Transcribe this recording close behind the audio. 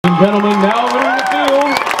gentlemen, now entering the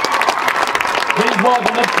field, please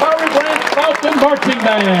welcome the Flowery Branch Falcons Marching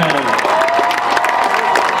Band.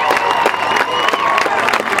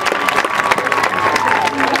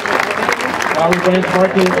 Flowery Branch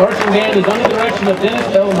Marching Band is under the direction of Dennis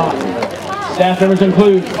Naughton. Staff members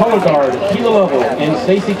include color guard Tita Lovell and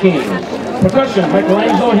Stacy King, percussion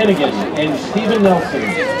Michaelangelo Henegan and Stephen Nelson,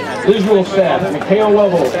 visual staff Mikhail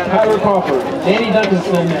Lovell, Tyler Crawford, Danny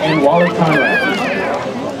Duncanson, and Wally Conrad.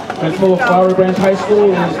 Principal of Flowery Branch High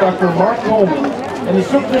School is Dr. Mark Coleman, and the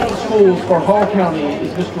superintendent of schools for Hall County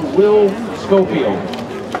is Mr. Will Schofield.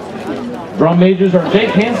 Drum majors are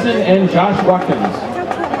Jake Hansen and Josh Watkins.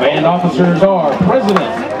 Band officers are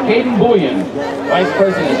President Hayden Bullion, Vice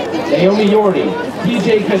President Naomi Yordi,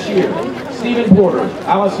 TJ Cashier, Stephen Porter,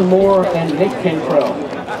 Allison Moore, and Nick Cantrell.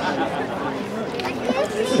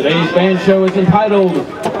 Today's band show is entitled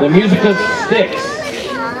The Music of Styx,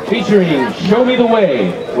 featuring Show Me the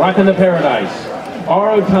Way, Rockin' the Paradise,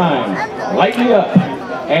 R.O. Time, Light Me Up,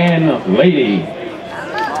 and Lady.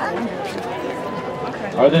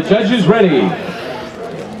 Are the judges ready?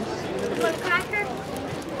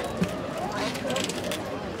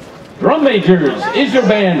 Drum majors, is your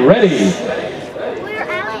band ready?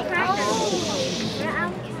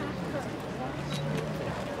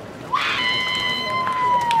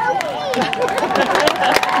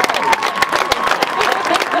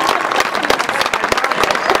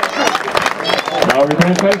 Flowery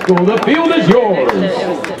Branch High School, the field is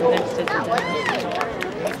yours.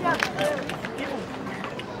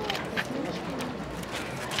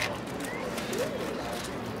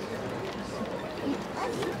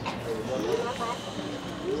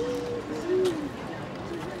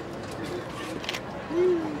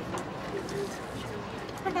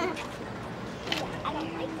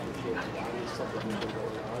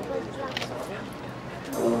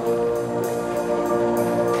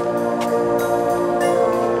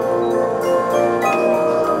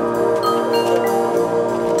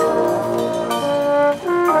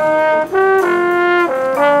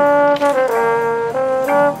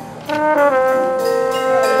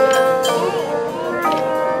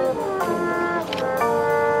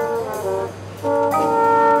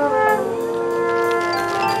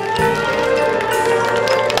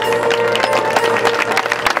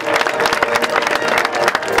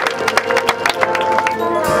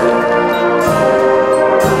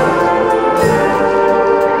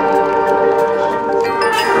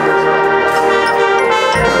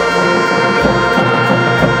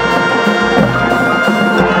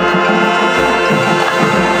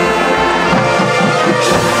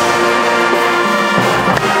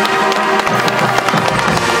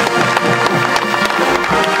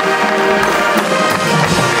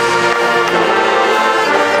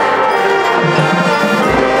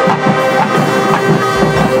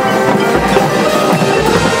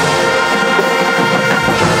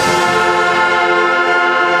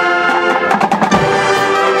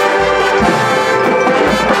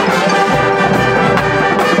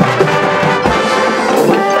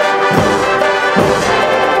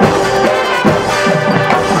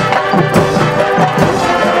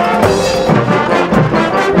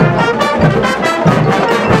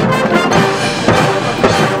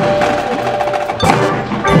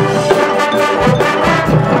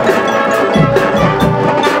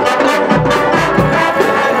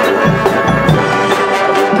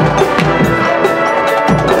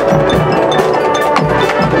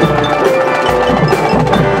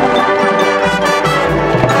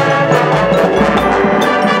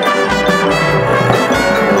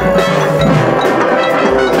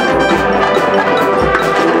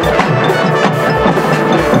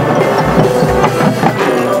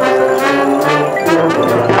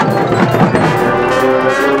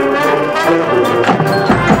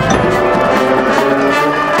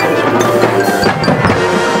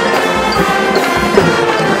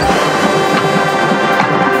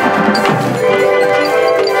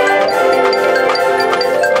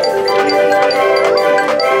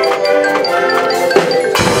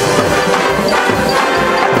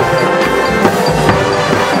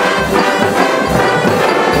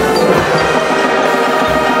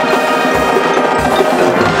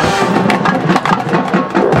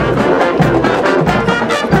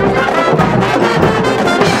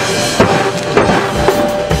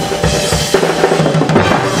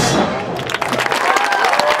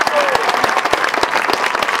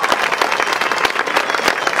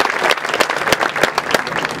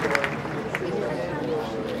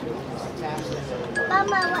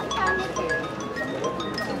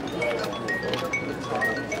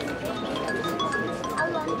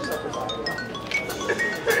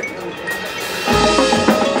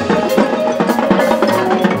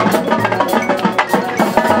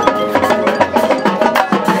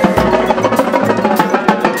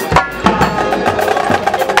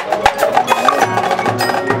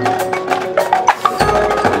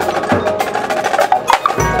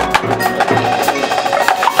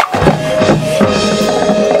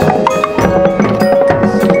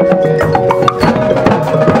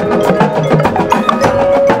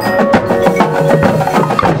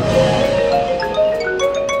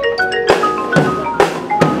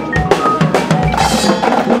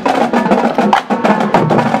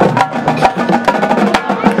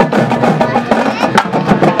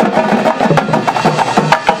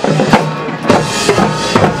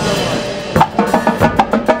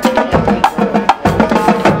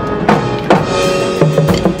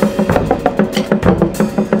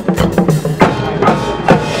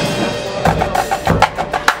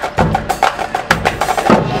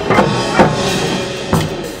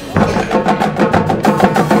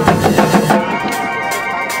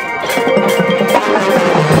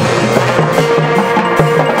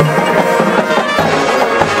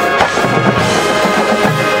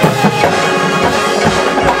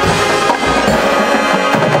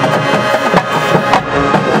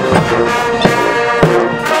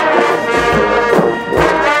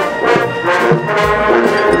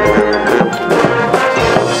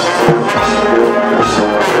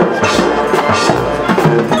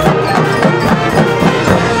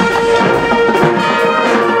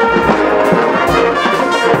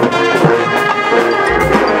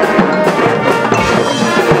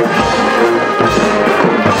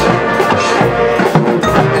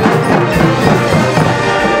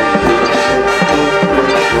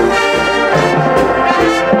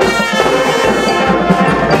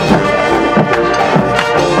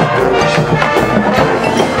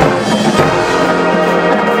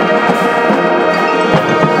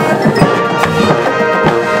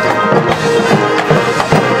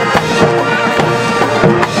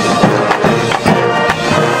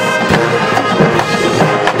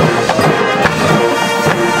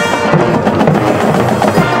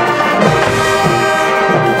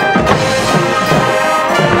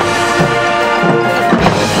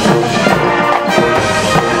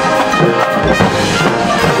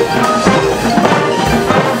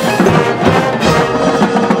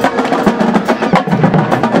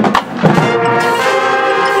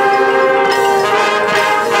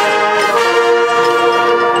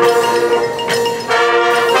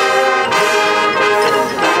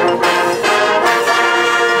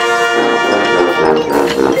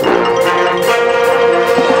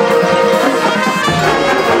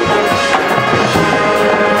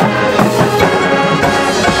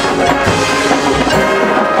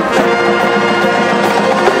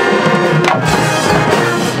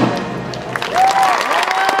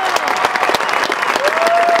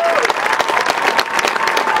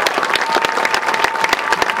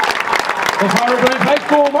 the Flowery Branch High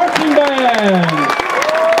School Marching Band.